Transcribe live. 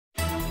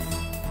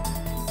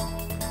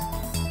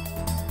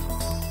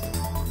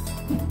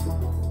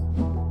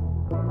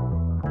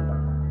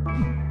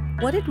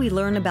What did we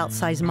learn about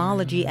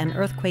seismology and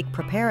earthquake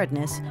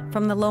preparedness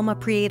from the Loma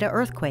Prieta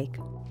earthquake?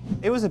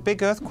 It was a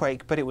big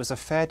earthquake, but it was a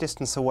fair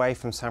distance away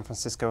from San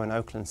Francisco and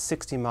Oakland,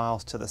 60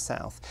 miles to the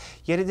south.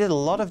 Yet it did a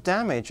lot of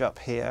damage up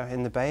here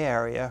in the Bay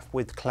Area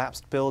with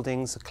collapsed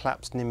buildings, a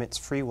collapsed Nimitz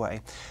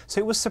freeway.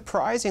 So it was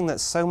surprising that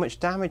so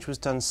much damage was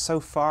done so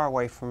far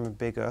away from a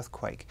big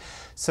earthquake.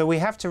 So we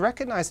have to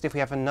recognize that if we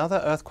have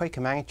another earthquake,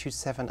 a magnitude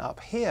 7 up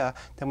here,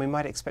 then we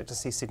might expect to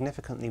see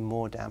significantly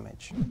more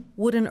damage.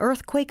 Would an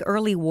earthquake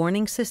early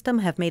warning system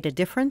have made a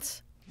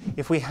difference?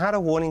 If we had a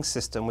warning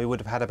system, we would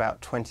have had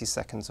about 20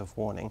 seconds of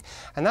warning.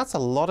 And that's a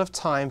lot of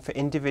time for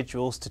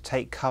individuals to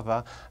take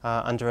cover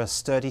under a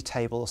sturdy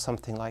table or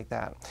something like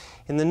that.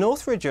 In the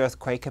Northridge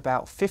earthquake,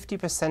 about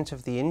 50%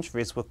 of the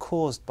injuries were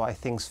caused by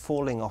things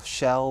falling off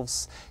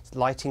shelves,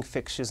 lighting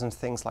fixtures and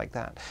things like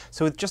that.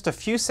 So with just a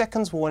few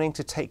seconds warning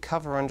to take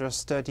cover under a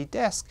sturdy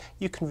desk,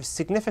 you can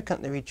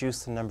significantly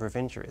reduce the number of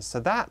injuries. So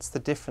that's the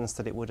difference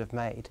that it would have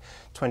made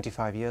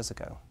 25 years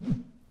ago.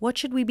 What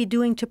should we be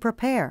doing to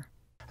prepare?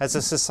 As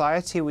a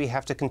society, we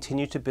have to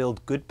continue to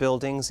build good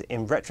buildings,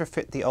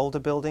 retrofit the older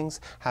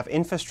buildings, have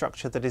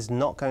infrastructure that is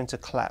not going to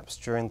collapse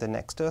during the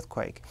next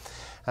earthquake.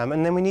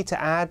 And then we need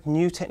to add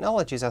new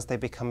technologies as they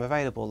become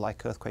available,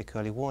 like earthquake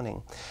early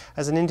warning.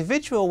 As an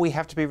individual, we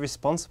have to be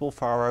responsible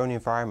for our own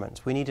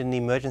environment. We need an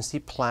emergency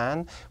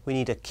plan, we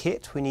need a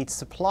kit, we need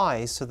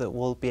supplies so that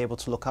we'll be able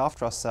to look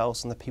after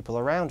ourselves and the people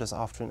around us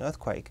after an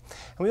earthquake.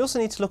 And we also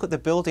need to look at the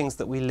buildings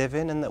that we live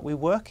in and that we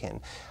work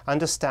in,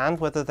 understand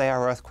whether they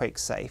are earthquake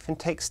safe, and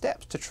take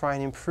steps to try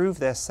and improve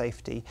their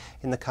safety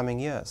in the coming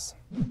years.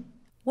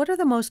 What are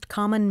the most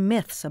common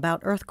myths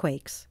about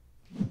earthquakes?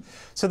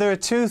 So there are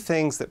two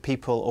things that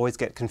people always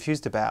get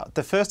confused about.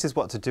 The first is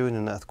what to do in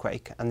an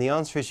earthquake, and the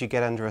answer is you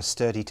get under a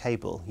sturdy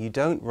table. You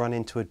don't run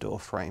into a door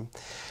frame.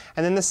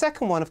 And then the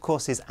second one, of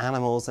course, is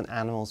animals and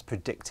animals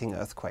predicting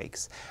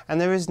earthquakes. And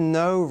there is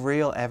no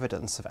real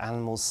evidence of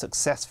animals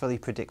successfully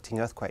predicting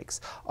earthquakes.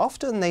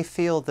 Often they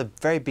feel the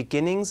very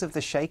beginnings of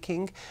the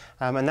shaking,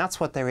 and that's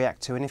what they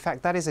react to. And in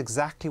fact, that is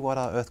exactly what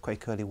our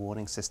earthquake early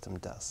warning system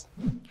does.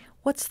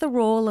 What's the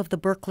role of the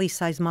Berkeley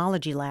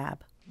Seismology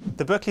Lab?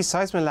 The Berkeley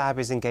Seismolab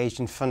is engaged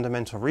in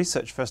fundamental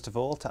research, first of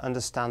all, to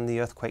understand the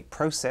earthquake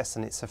process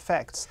and its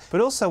effects.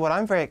 But also what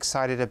I'm very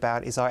excited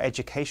about is our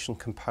education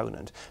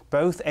component,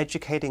 both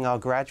educating our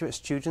graduate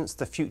students,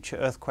 the future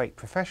earthquake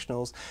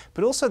professionals,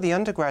 but also the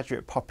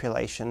undergraduate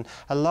population,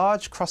 a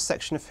large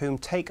cross-section of whom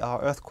take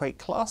our earthquake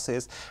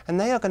classes, and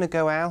they are going to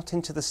go out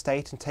into the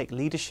state and take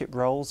leadership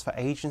roles for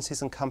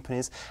agencies and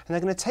companies, and they're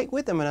going to take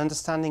with them an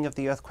understanding of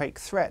the earthquake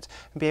threat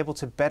and be able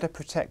to better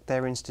protect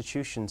their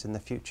institutions in the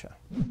future.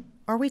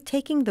 Are we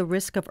taking the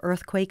risk of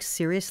earthquakes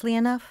seriously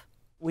enough?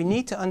 We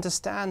need to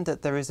understand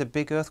that there is a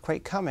big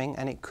earthquake coming,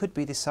 and it could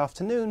be this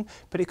afternoon,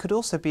 but it could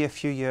also be a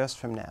few years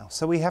from now.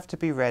 So we have to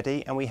be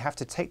ready, and we have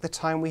to take the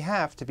time we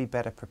have to be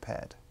better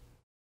prepared.